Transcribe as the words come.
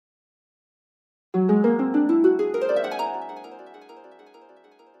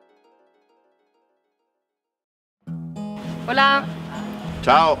Hola.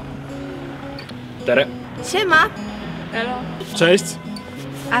 Ciao. Tere. Siema. Hello. Cześć.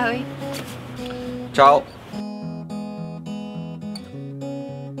 Ahoj. Ciao.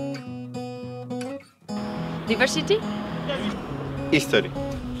 Diversity? History.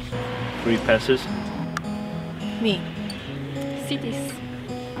 Free passes. Me. Cities.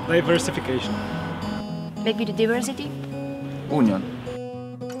 Diversification. Maybe the diversity? Union.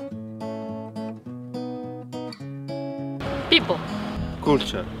 People.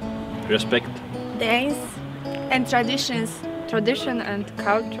 Culture. Respect. Dance and traditions. Tradition and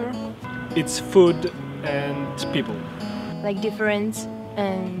culture. It's food and people. Like difference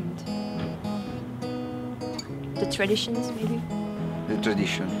and the traditions, maybe? The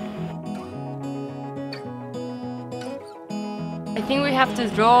tradition. I think we have to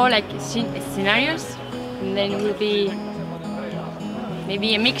draw like scenarios, and then it will be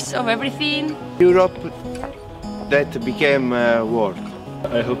maybe a mix of everything. Europe that became world.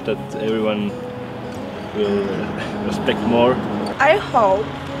 I hope that everyone will respect more. I hope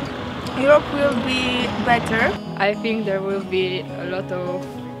Europe will be better. I think there will be a lot of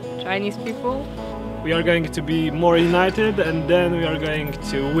Chinese people. We are going to be more united, and then we are going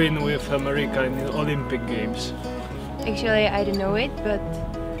to win with America in the Olympic Games. Actually, I don't know it, but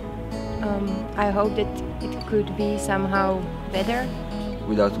I hope that it could be somehow better.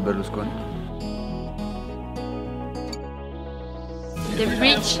 Without Berlusconi. The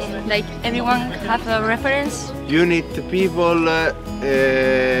bridge, like everyone have a reference. Unit people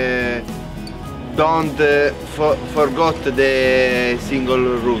don't forgot the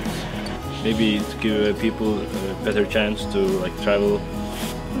single routes. Maybe to give people a better chance to travel.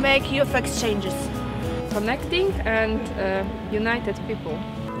 Make youth exchanges. Connecting and united people.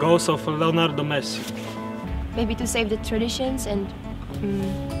 Goals of Leonardo Messi. Maybe to save the traditions and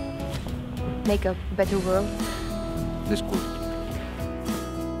make a better world. The school.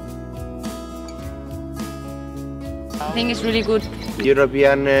 I think it's really good.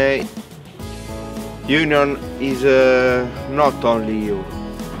 European Union is not only EU.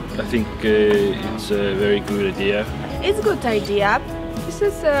 I think it's a very good idea. It's a good idea. This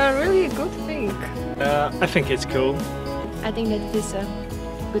is a really good thing. I think it's cool. I think that it is a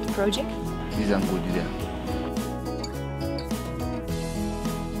good project. It's a good idea.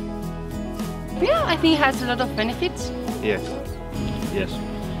 Yeah, I think it has a lot of benefits. Yes. Yes.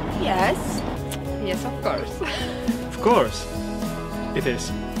 Yes. Yes, of course. Of course. It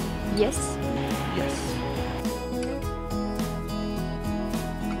is. Yes. Yes.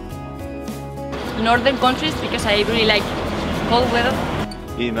 Northern countries, because I really like cold weather.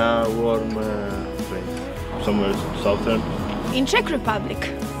 In a warm place. Somewhere southern. In Czech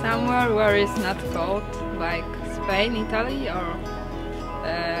Republic. Somewhere where it's not cold, like Spain, Italy, or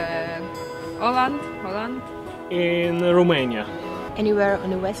Holland. In Romania. Anywhere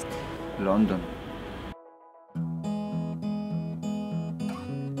on the west. London.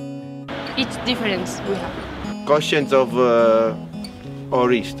 Each difference we have. Conscience of our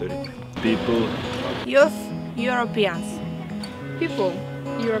history. People. Youth Europeans. People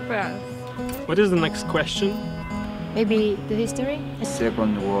Europeans. What is the next question? Maybe the history?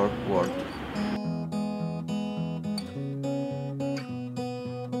 Second World War.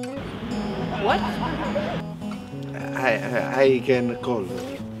 What? I can call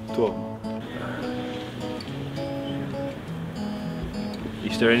Tom.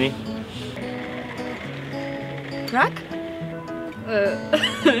 Is there any? Prague?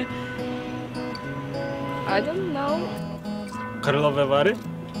 I don't know. Karlove Vary?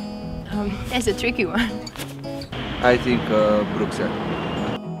 That's a tricky one. I think Bruxelles.